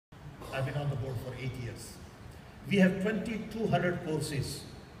I've been on the board for 8 years. We have 2,200 courses,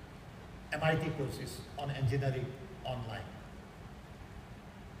 MIT courses on engineering online.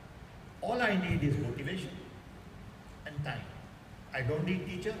 All I need is motivation and time. I don't need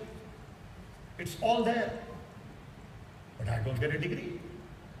teacher. It's all there. But I don't get a degree.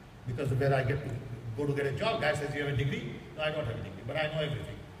 Because where I get to go to get a job, guy says, you have a degree? No, I don't have a degree, but I know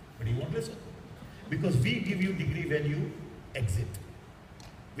everything. But he won't listen. Because we give you degree when you exit.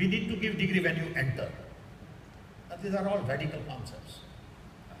 We need to give degree when you enter. And these are all radical concepts.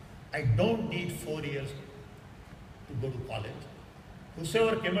 I don't need 4 years to go to college.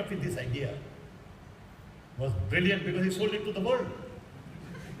 Whosoever came up with this idea was brilliant because he sold it to the world.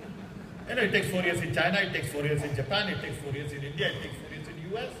 You know, it takes 4 years in China, it takes 4 years in Japan, it takes 4 years in India, it takes 4 years in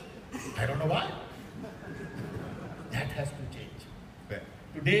the US. I don't know why. That has to change.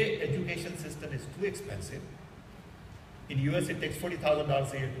 Today, education system is too expensive. In US, it takes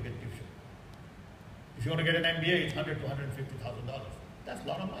 $40,000 a year to get tuition. If you want to get an MBA, it's $100,000 to $150,000. That's a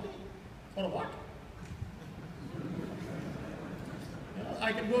lot of money. For what? You know,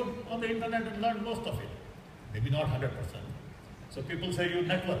 I can go on the internet and learn most of it. Maybe not 100%. So people say you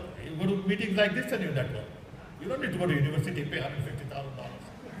network. You go to meetings like this and you network. You don't need to go to university, pay $150,000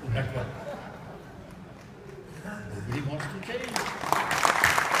 to network. Nobody wants to change.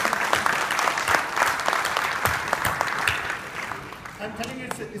 I'm telling you,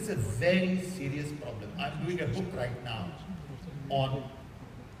 it's a very serious problem. I'm doing a book right now on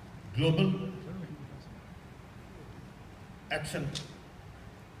global action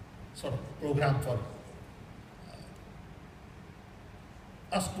sort of program for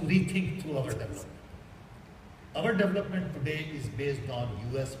us to rethink through our development. Our development today is based on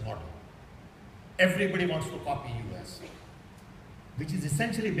US model. Everybody wants to copy US, which is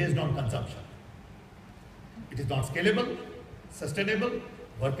essentially based on consumption. It is not scalable, sustainable,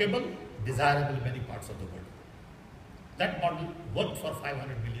 workable, desirable in many parts of the world. That model worked for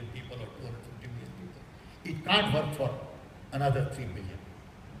 500 million people or 250 million people. It can't work for another 3 billion.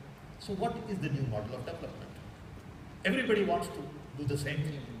 So what is the new model of development? Everybody wants to do the same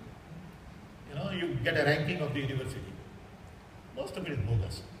thing. You know, you get a ranking of the university. Most of it is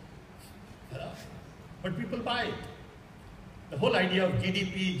bogus. You know? But people buy it. The whole idea of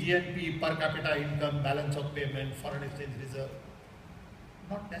GDP, GNP, per capita income, balance of payment, foreign exchange reserve,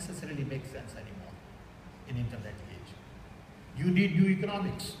 not necessarily makes sense anymore in internet age. You need new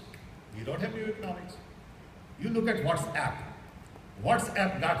economics. You don't have new economics. You look at WhatsApp.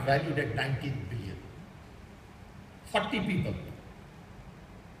 WhatsApp got valued at 19 billion. 40 people.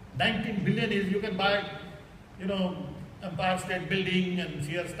 19 billion is you can buy, you know, Empire State Building and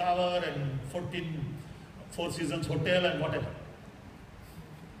Sears Tower and 14 Four Seasons Hotel and whatever.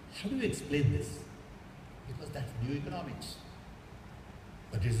 How do you explain this? Because that's new economics.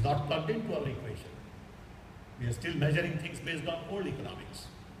 But it's not plugged into our equation. We are still measuring things based on old economics.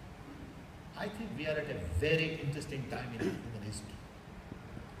 I think we are at a very interesting time in human history.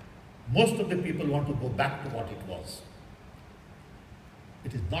 Most of the people want to go back to what it was.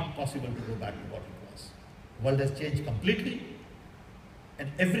 It is not possible to go back to what it was. The world has changed completely,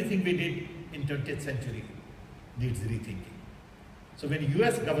 and everything we did in 20th century needs rethinking. So when the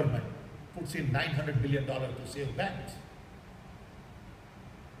US government puts in $900 billion to save banks,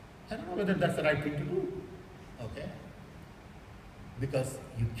 I don't know whether that's the right thing to do, okay? Because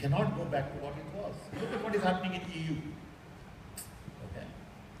you cannot go back to what it was. Look at what is happening in EU, okay?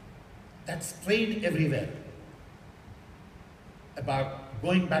 That strain everywhere about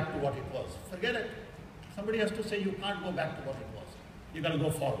going back to what it was. Forget it. Somebody has to say you can't go back to what it was. You got to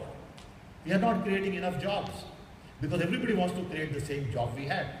go forward. We are not creating enough jobs because everybody wants to create the same job we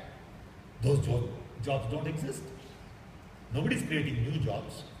had. Those jobs don't exist. Nobody's creating new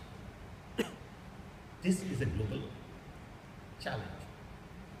jobs. This is a global challenge.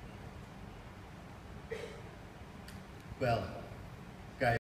 Well,